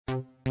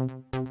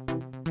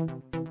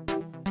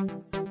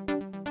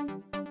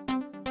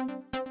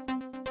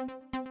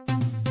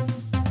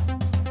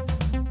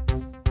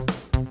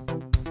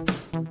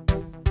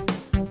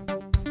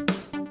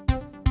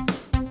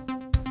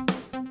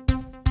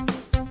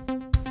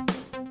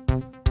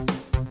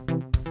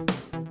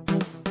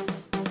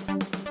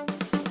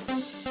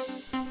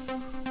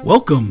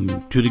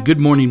Welcome to the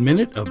Good Morning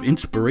Minute of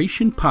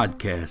Inspiration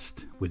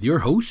podcast with your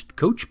host,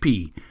 Coach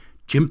P,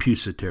 Jim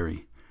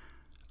Pusateri.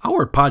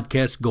 Our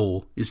podcast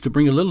goal is to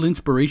bring a little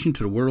inspiration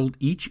to the world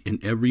each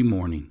and every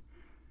morning.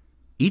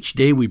 Each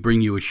day we bring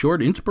you a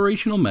short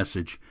inspirational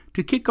message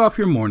to kick off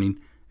your morning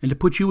and to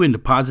put you in the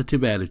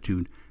positive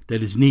attitude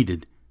that is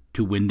needed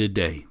to win the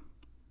day.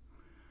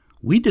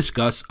 We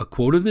discuss a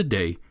quote of the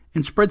day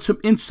and spread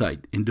some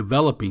insight in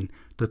developing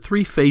the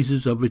three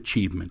phases of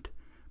achievement: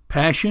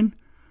 passion,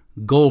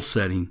 goal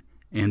setting,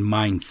 and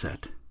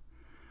mindset.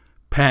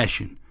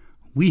 Passion.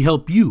 We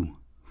help you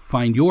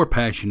find your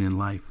passion in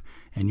life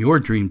and your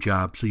dream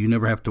job so you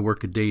never have to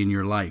work a day in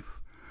your life.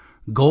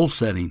 Goal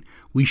setting.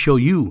 We show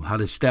you how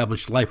to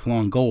establish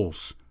lifelong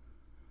goals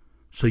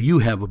so you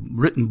have a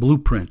written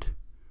blueprint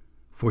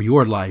for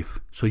your life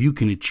so you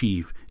can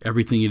achieve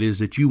everything it is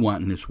that you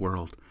want in this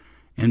world.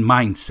 And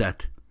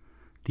mindset.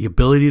 The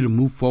ability to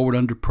move forward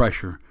under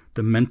pressure,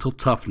 the mental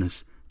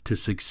toughness to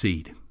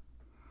succeed.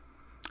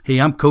 Hey,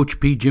 I'm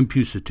Coach P, Jim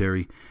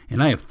Pusateri,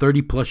 and I have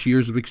 30 plus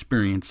years of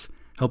experience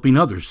helping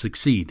others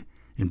succeed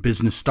in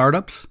business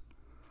startups,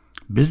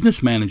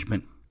 business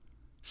management,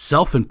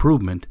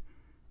 self-improvement,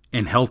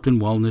 and health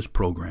and wellness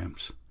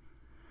programs.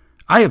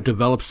 I have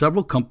developed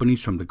several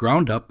companies from the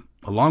ground up,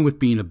 along with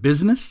being a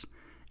business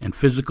and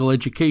physical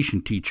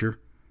education teacher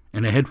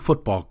and a head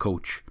football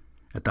coach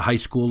at the high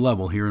school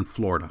level here in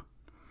Florida.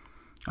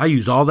 I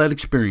use all that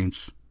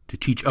experience to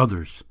teach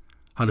others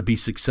how to be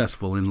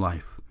successful in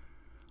life.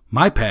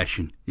 My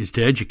passion is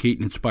to educate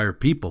and inspire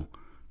people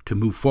to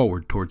move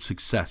forward towards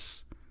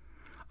success.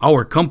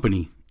 Our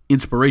company,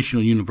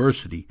 Inspirational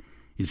University,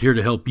 is here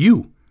to help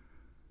you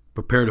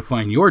prepare to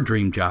find your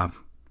dream job,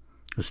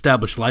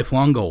 establish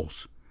lifelong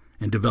goals,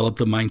 and develop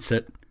the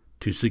mindset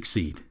to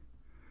succeed.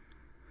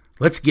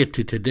 Let's get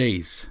to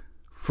today's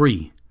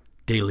free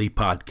daily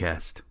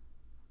podcast.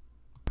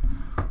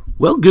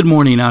 Well, good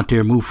morning out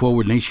there, Move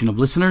Forward Nation of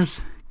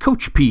listeners.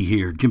 Coach P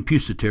here, Jim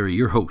Pusateri,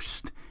 your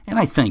host. And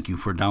I thank you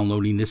for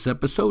downloading this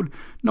episode,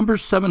 number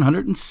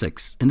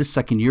 706, in the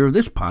second year of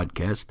this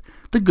podcast,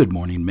 the Good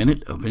Morning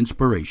Minute of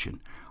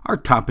Inspiration. Our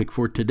topic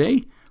for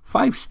today,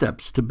 5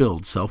 steps to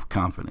build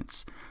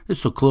self-confidence.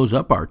 This will close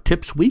up our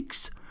tips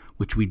weeks,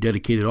 which we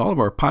dedicated all of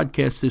our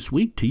podcasts this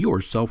week to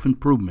your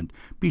self-improvement.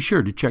 Be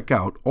sure to check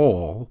out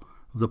all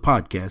of the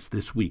podcasts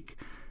this week.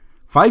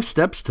 5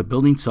 steps to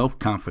building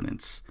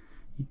self-confidence.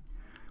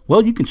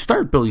 Well, you can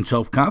start building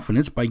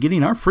self-confidence by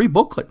getting our free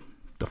booklet,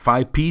 The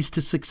 5 P's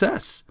to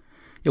Success.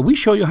 Yeah, we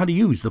show you how to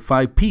use the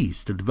 5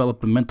 P's to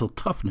develop the mental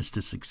toughness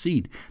to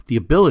succeed, the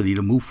ability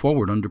to move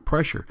forward under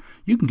pressure.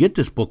 You can get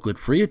this booklet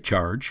free of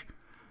charge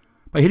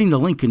by hitting the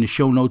link in the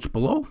show notes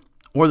below,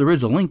 or there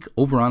is a link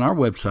over on our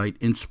website,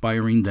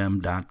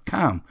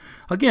 inspiringthem.com.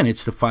 Again,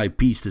 it's the 5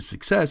 P's to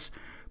Success: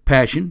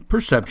 passion,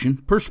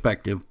 perception,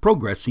 perspective,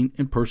 progressing,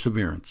 and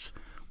perseverance.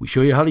 We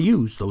show you how to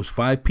use those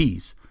 5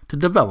 P's to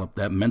develop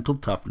that mental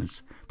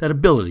toughness, that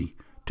ability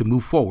to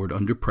move forward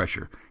under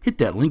pressure. Hit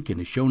that link in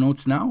the show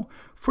notes now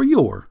for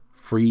your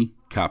free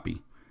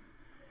copy.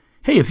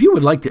 Hey, if you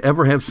would like to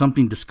ever have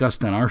something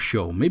discussed on our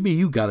show, maybe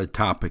you got a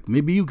topic,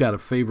 maybe you got a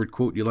favorite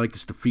quote you'd like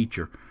us to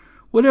feature,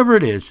 whatever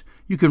it is,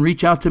 you can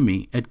reach out to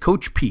me at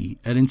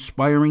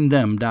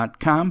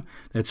coachp@inspiringthem.com.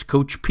 That's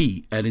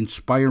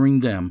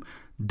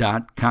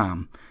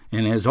coachp@inspiringthem.com.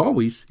 And as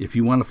always, if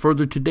you want to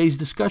further today's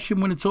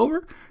discussion when it's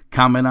over,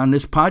 comment on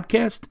this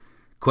podcast,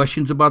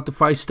 questions about the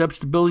 5 steps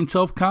to building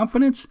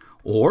self-confidence,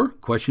 or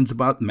questions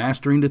about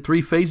mastering the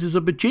 3 phases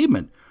of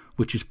achievement,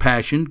 which is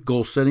passion,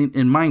 goal setting,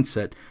 and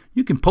mindset,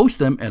 you can post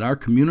them at our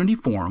community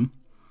forum.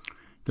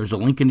 There's a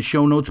link in the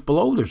show notes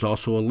below. There's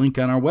also a link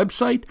on our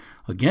website.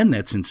 Again,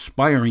 that's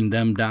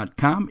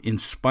inspiringthem.com,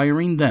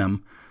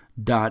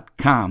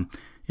 inspiringthem.com.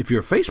 If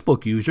you're a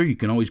Facebook user, you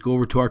can always go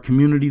over to our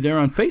community there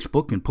on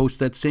Facebook and post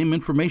that same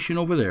information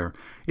over there.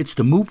 It's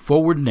the Move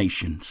Forward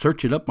Nation.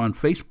 Search it up on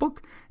Facebook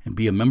and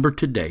be a member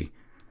today.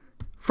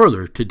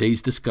 Further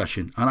today's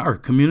discussion on our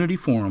community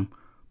forum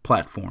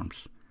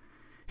platforms.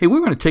 Hey, we're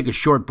going to take a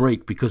short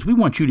break because we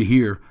want you to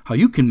hear how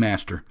you can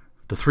master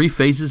the 3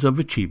 phases of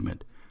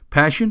achievement: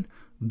 passion,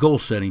 goal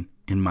setting,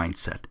 and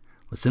mindset.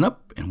 Listen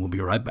up, and we'll be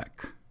right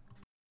back.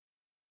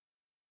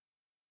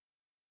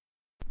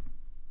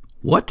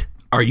 What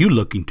are you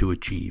looking to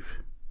achieve?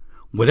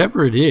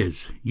 Whatever it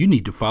is, you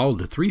need to follow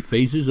the 3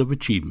 phases of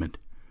achievement.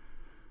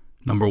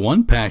 Number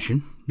 1,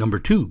 passion. Number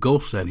 2, goal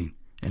setting.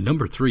 And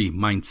number 3,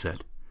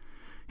 mindset.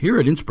 Here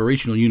at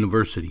Inspirational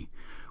University,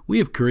 we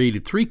have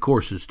created 3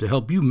 courses to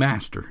help you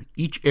master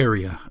each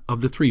area of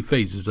the 3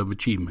 phases of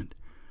achievement.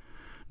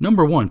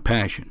 Number 1,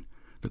 passion.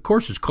 The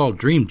course is called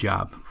Dream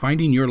Job,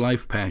 Finding Your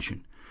Life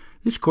Passion.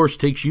 This course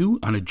takes you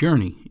on a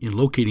journey in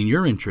locating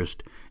your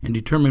interest and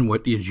determine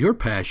what is your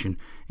passion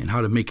and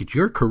how to make it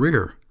your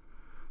career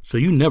so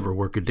you never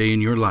work a day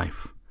in your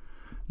life.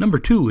 Number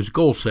 2 is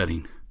goal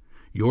setting,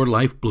 Your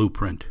Life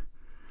Blueprint.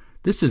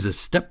 This is a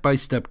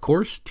step-by-step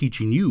course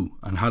teaching you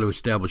on how to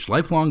establish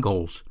lifelong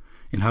goals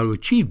and how to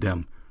achieve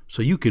them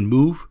so you can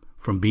move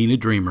from being a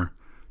dreamer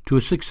to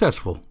a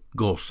successful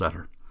goal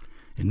setter.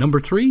 And number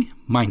 3,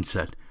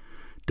 mindset.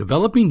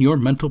 Developing Your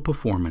Mental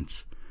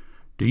Performance.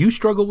 Do you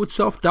struggle with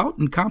self-doubt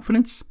and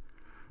confidence?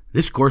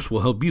 This course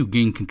will help you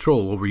gain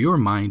control over your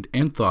mind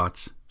and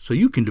thoughts so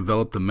you can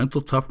develop the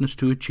mental toughness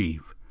to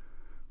achieve.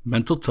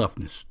 Mental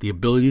toughness, the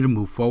ability to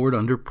move forward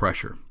under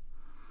pressure.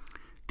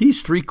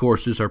 These 3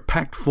 courses are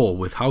packed full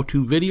with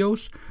how-to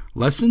videos,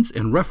 lessons,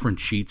 and reference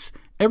sheets,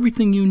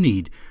 everything you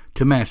need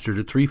to master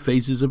the 3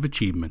 phases of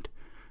achievement.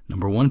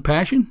 Number 1,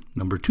 passion.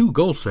 Number 2,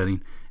 goal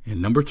setting.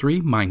 And number 3,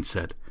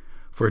 mindset.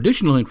 For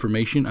additional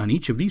information on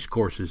each of these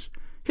courses,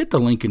 hit the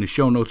link in the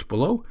show notes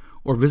below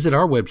or visit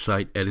our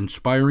website at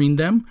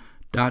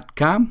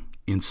inspiringthem.com,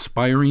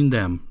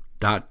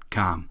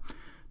 inspiringthem.com.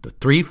 The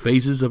 3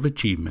 phases of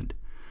achievement.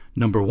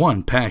 Number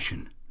 1,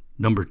 passion.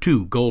 Number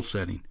 2, goal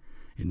setting.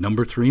 And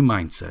number 3,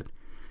 mindset.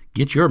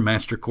 Get your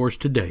master course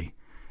today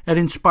at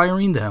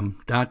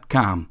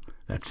inspiringthem.com.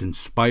 That's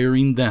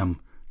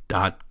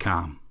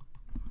inspiringthem.com.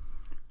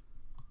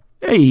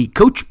 Hey,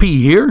 Coach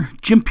P here,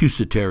 Jim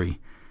Pusateri,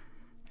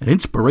 at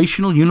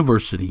Inspirational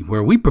University,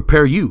 where we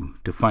prepare you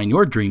to find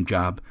your dream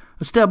job,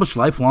 establish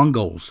lifelong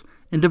goals,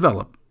 and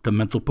develop the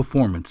mental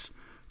performance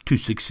to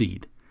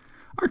succeed.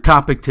 Our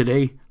topic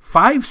today,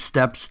 5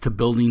 steps to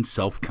building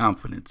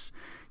self-confidence.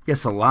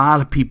 Yes, a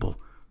lot of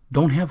people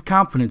don't have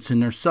confidence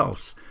in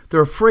themselves. They're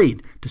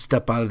afraid to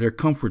step out of their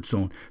comfort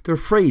zone. They're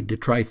afraid to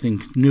try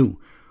things new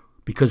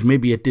because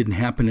maybe it didn't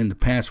happen in the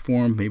past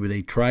for them. Maybe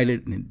they tried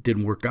it and it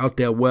didn't work out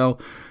that well.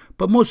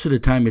 But most of the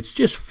time, it's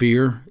just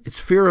fear. It's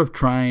fear of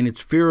trying.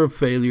 It's fear of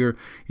failure.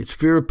 It's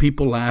fear of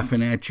people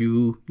laughing at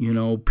you,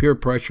 peer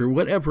pressure,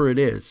 whatever it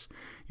is.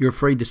 You're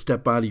afraid to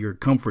step out of your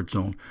comfort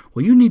zone.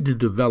 Well, you need to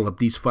develop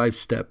these 5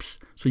 steps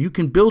so you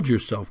can build your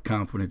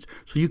self-confidence,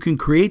 so you can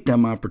create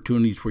them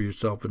opportunities for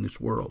yourself in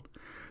this world.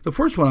 The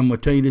first one I'm going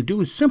to tell you to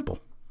do is simple.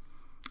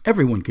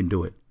 Everyone can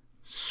do it.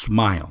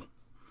 Smile.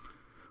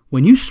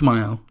 When you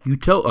smile, you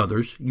tell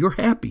others you're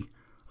happy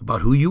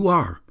about who you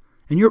are,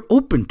 and you're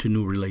open to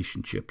new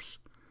relationships.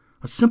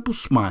 A simple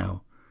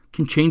smile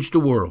can change the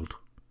world.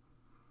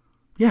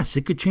 Yes,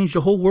 it could change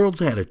the whole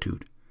world's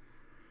attitude.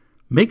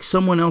 Make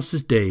someone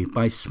else's day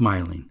by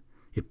smiling.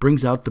 It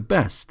brings out the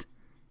best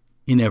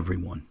in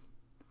everyone.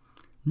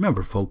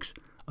 Remember, folks,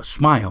 a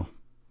smile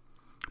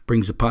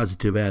brings a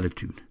positive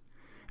attitude.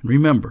 And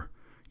remember,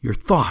 your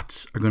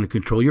thoughts are going to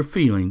control your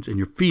feelings, and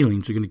your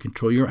feelings are going to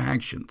control your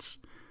actions.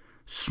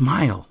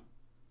 Smile.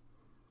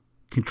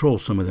 Control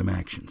some of them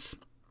actions.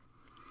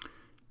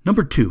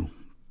 Number 2,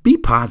 be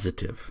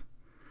positive.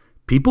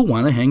 People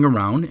want to hang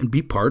around and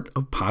be part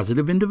of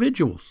positive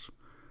individuals.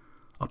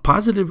 A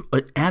positive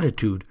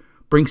attitude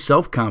brings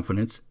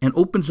self-confidence and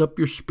opens up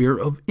your sphere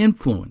of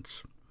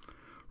influence.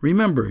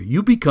 Remember,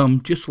 you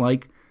become just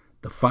like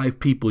the 5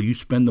 people you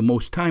spend the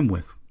most time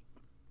with.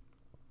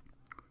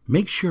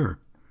 Make sure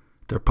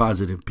they're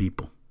positive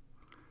people,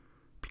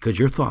 because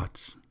your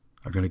thoughts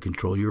are going to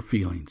control your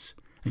feelings,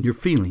 and your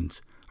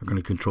feelings are going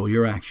to control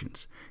your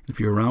actions. If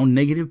you're around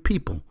negative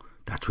people,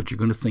 that's what you're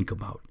going to think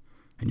about,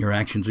 and your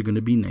actions are going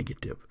to be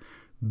negative.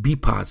 Be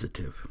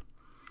positive.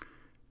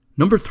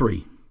 Number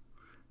 3,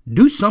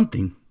 do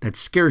something that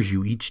scares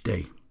you each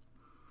day.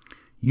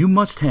 You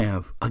must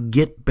have a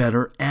get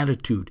better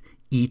attitude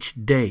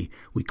each day.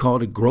 We call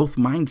it a growth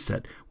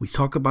mindset. We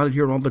talk about it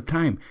here all the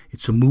time.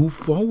 It's a move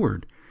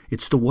forward.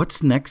 It's the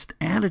what's next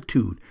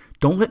attitude.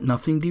 Don't let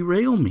nothing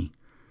derail me.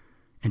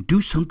 And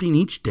do something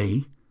each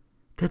day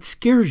that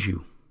scares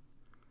you.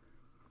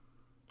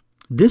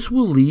 This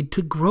will lead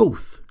to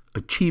growth,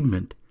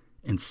 achievement,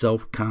 and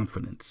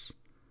self-confidence.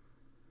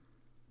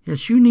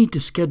 Yes, you need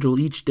to schedule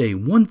each day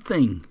one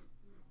thing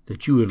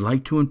that you would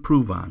like to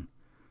improve on,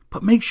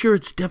 but make sure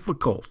it's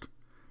difficult,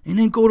 and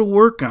then go to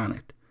work on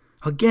it.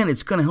 Again,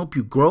 it's going to help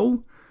you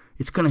grow,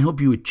 it's going to help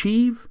you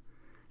achieve,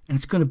 and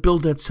it's going to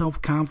build that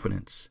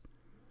self-confidence.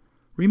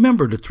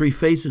 Remember the 3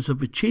 phases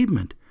of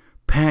achievement: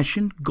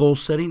 passion, goal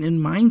setting, and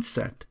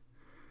mindset.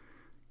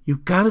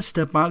 You've got to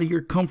step out of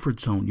your comfort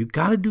zone. You've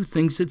got to do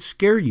things that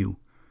scare you.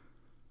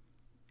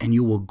 And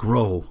you will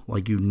grow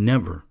like you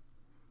never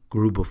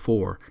grew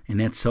before.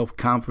 And that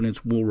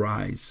self-confidence will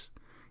rise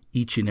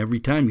each and every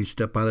time you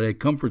step out of that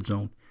comfort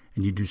zone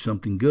and you do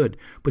something good.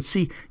 But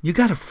see, you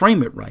got to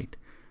frame it right,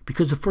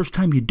 because the first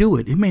time you do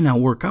it, it may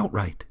not work out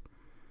right.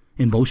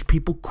 And most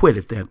people quit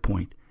at that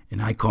point,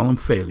 and I call them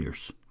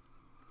failures.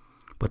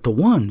 But the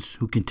ones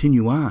who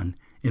continue on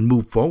and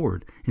move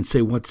forward and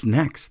say what's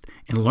next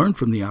and learn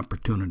from the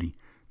opportunity,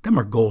 them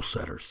are goal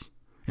setters,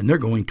 and they're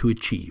going to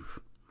achieve.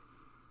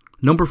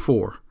 Number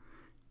 4,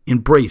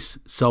 embrace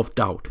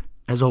self-doubt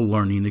as a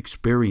learning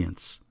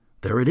experience.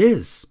 There it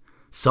is.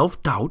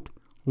 Self-doubt,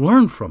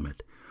 learn from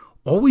it.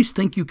 Always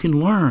think you can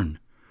learn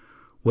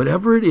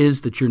whatever it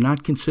is that you're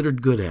not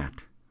considered good at.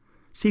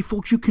 See,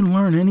 folks, you can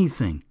learn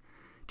anything.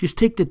 Just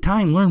take the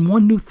time, learn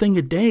one new thing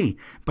a day.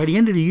 By the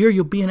end of the year,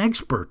 you'll be an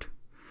expert.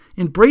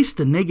 Embrace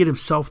the negative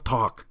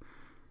self-talk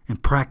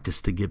and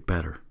practice to get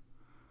better.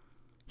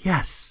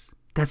 Yes,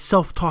 that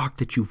self-talk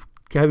that you've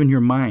have in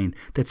your mind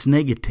that's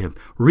negative.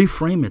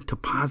 Reframe it to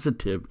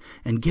positive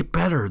and get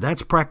better.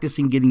 That's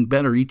practicing getting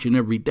better each and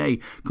every day.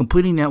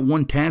 Completing that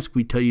one task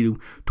we tell you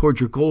towards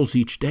your goals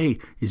each day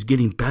is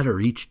getting better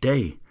each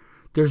day.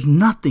 There's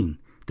nothing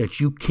that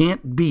you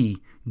can't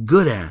be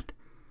good at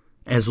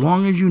as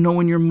long as you know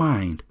in your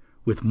mind,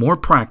 with more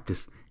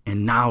practice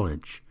and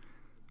knowledge,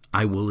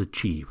 I will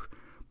achieve.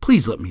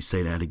 Please let me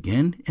say that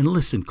again and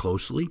listen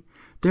closely.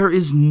 There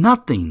is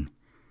nothing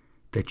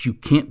that you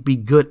can't be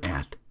good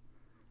at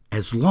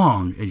as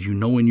long as you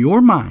know in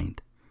your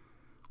mind,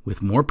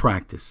 with more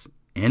practice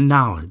and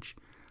knowledge,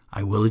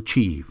 I will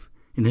achieve.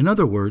 And in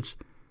other words,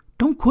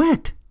 don't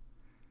quit.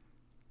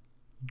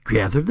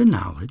 Gather the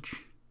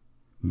knowledge,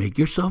 make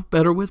yourself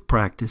better with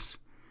practice,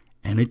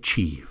 and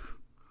achieve.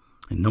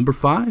 And number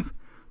 5,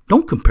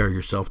 don't compare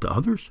yourself to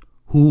others.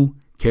 Who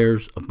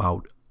cares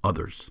about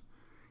others?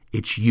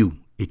 It's you.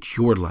 It's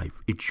your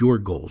life. It's your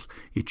goals.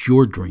 It's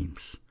your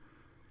dreams.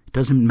 It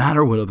doesn't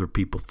matter what other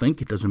people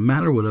think. It doesn't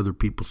matter what other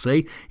people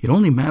say. It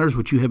only matters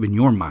what you have in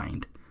your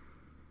mind.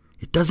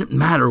 It doesn't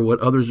matter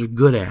what others are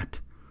good at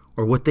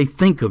or what they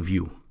think of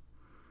you.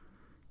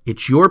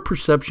 It's your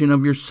perception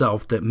of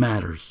yourself that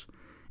matters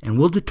and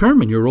will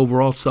determine your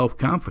overall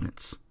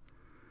self-confidence.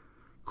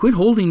 Quit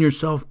holding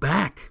yourself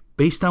back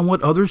based on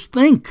what others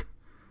think.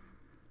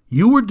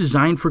 You were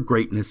designed for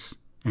greatness,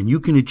 and you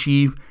can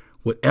achieve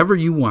whatever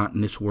you want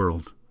in this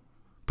world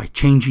by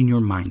changing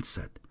your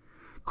mindset.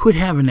 Quit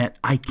having that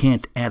I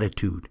can't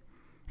attitude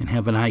and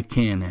have an I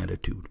can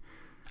attitude.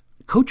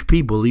 Coach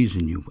P believes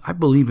in you. I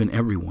believe in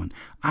everyone.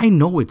 I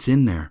know it's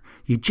in there.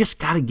 You just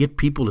got to get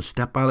people to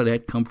step out of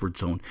that comfort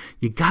zone.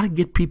 You got to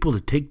get people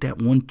to take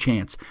that one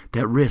chance,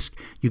 that risk.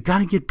 You got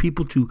to get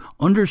people to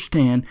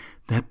understand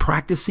that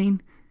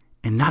practicing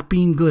and not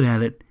being good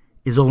at it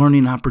is a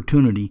learning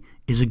opportunity,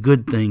 is a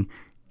good thing.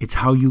 It's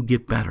how you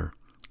get better.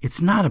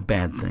 It's not a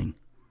bad thing.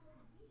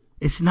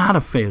 It's not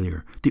a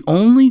failure. The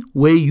only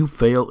way you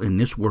fail in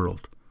this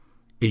world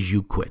is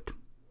you quit.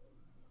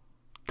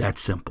 That's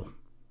simple.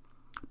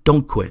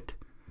 Don't quit.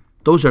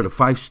 Those are the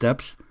 5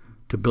 steps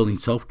to building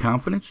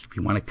self-confidence. If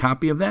you want a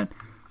copy of that,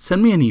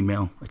 send me an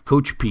email at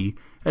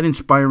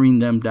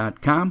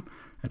coachp@inspiringthem.com.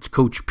 That's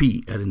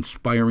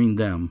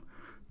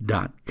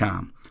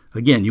coachp@inspiringthem.com.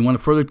 Again, you want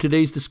to further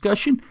today's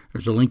discussion?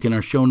 There's a link in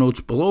our show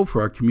notes below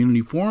for our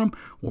community forum,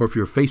 or if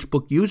you're a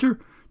Facebook user,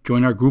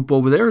 join our group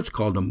over there. It's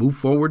called the Move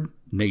Forward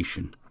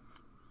Nation.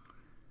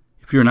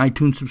 If you're an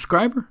iTunes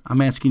subscriber,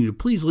 I'm asking you to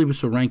please leave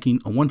us a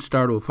ranking, a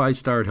 1-star to a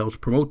 5-star. It helps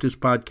promote this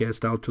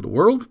podcast out to the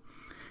world.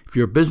 If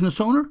you're a business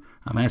owner,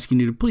 I'm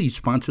asking you to please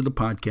sponsor the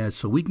podcast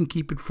so we can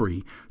keep it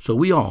free, so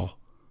we all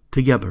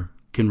together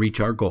can reach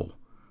our goal,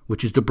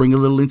 which is to bring a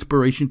little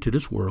inspiration to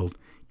this world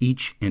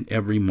each and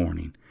every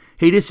morning.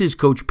 Hey, this is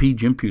Coach P,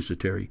 Jim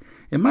Pusateri,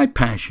 and my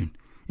passion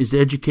is to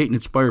educate and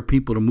inspire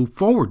people to move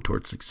forward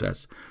towards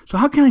success. So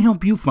how can I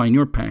help you find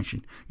your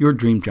passion, your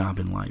dream job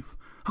in life?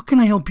 How can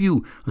I help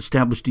you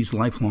establish these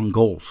lifelong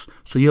goals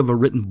so you have a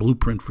written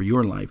blueprint for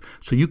your life,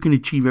 so you can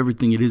achieve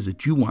everything it is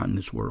that you want in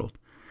this world?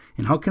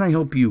 And how can I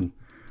help you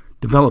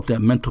develop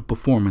that mental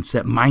performance,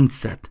 that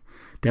mindset,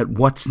 that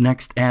what's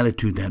next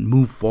attitude, that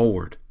move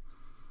forward?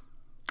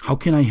 How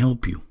can I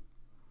help you?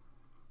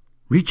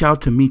 Reach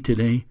out to me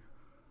today.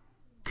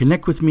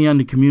 Connect with me on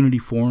the community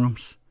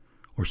forums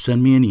or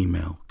send me an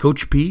email.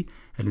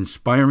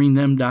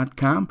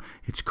 CoachP@inspiringthem.com.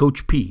 It's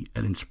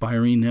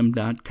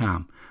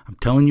CoachP@inspiringthem.com. I'm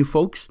telling you,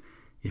 folks,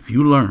 if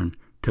you learn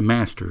to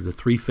master the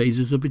 3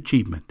 phases of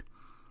achievement,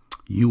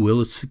 you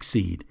will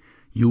succeed.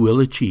 You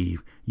will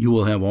achieve. You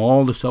will have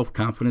all the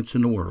self-confidence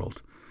in the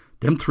world.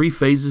 Them 3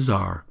 phases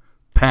are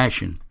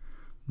passion,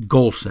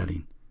 goal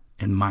setting,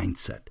 and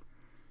mindset.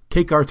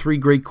 Take our 3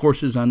 great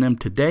courses on them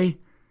today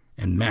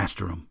and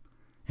master them.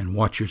 And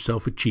watch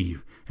yourself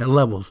achieve at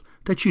levels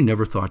that you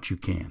never thought you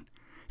can.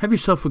 Have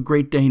yourself a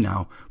great day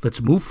now.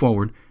 Let's move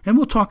forward, and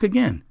we'll talk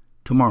again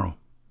tomorrow.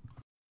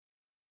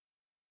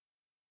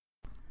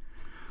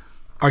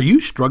 Are you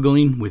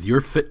struggling with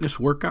your fitness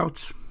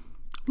workouts?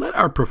 Let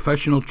our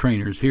professional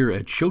trainers here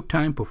at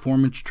Showtime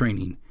Performance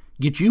Training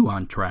get you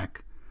on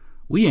track.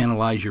 We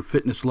analyze your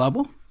fitness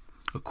level,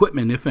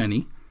 equipment if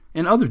any,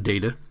 and other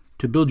data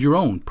to build your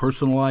own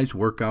personalized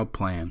workout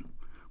plan,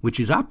 which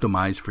is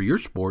optimized for your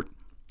sport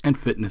and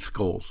fitness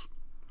goals.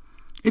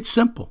 It's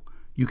simple.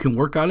 You can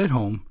work out at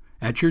home,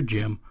 at your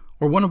gym,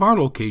 or one of our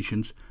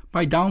locations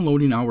by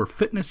downloading our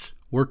fitness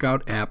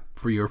workout app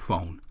for your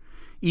phone.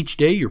 Each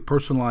day, your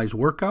personalized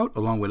workout,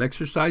 along with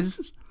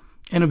exercises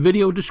and a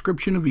video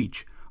description of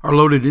each, are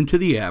loaded into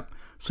the app,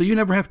 so you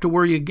never have to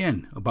worry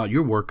again about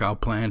your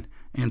workout plan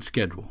and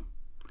schedule.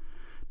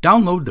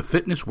 Download the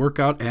fitness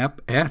workout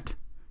app at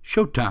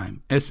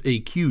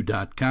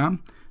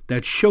ShowtimeSAQ.com.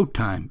 That's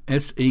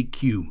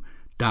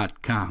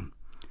ShowtimeSAQ.com.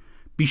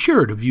 Be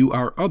sure to view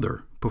our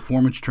other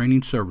performance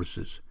training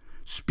services: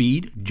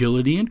 Speed,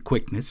 Agility, and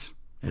Quickness,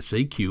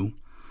 SAQ,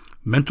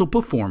 Mental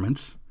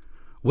Performance,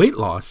 Weight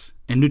Loss,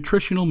 and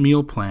Nutritional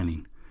Meal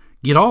Planning.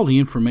 Get all the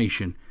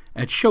information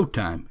at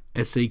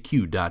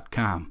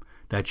ShowtimeSAQ.com.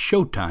 That's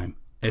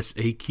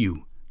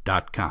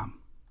ShowtimeSAQ.com.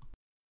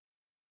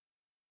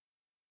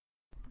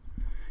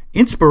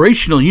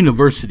 Inspirational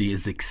University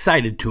is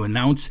excited to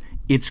announce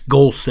its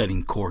goal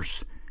setting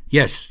course.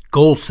 Yes,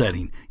 goal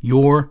setting,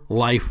 your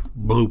life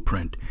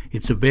blueprint.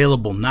 It's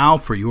available now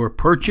for your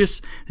purchase.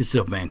 This is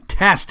a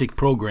fantastic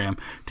program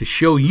to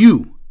show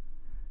you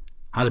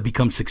how to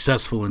become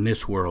successful in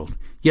this world.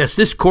 Yes,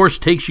 this course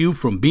takes you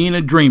from being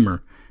a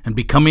dreamer and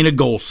becoming a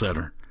goal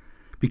setter.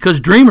 Because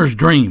dreamers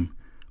dream,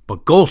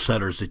 but goal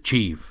setters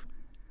achieve.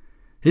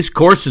 This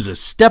course is a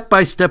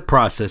step-by-step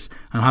process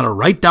on how to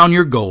write down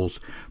your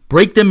goals,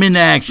 break them into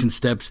action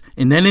steps,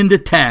 and then into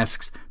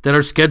tasks that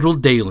are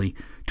scheduled daily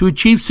to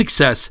achieve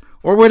success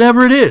or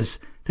whatever it is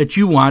that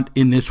you want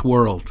in this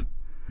world.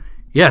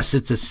 Yes,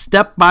 it's a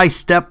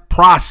step-by-step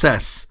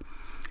process.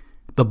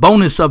 The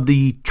bonus of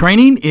the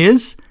training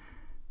is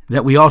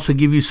that we also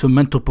give you some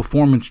mental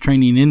performance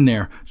training in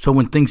there. So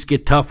when things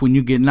get tough, when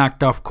you get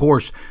knocked off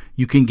course,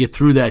 you can get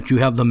through that. You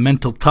have the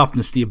mental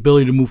toughness, the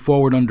ability to move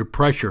forward under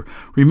pressure.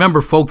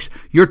 Remember, folks,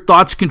 your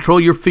thoughts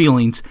control your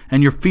feelings,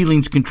 and your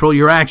feelings control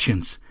your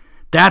actions.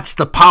 That's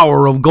the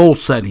power of goal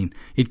setting.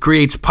 It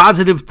creates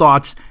positive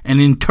thoughts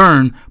and, in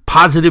turn,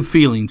 positive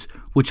feelings,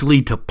 which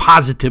lead to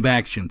positive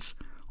actions.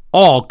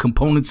 All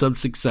components of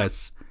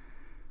success.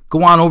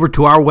 Go on over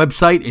to our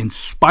website,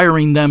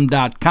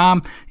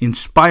 inspiringthem.com,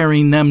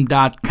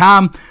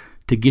 inspiringthem.com,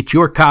 to get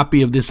your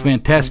copy of this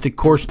fantastic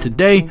course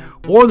today,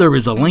 or there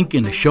is a link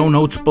in the show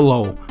notes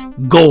below.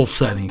 Goal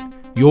setting,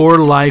 your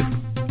life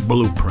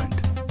blueprint.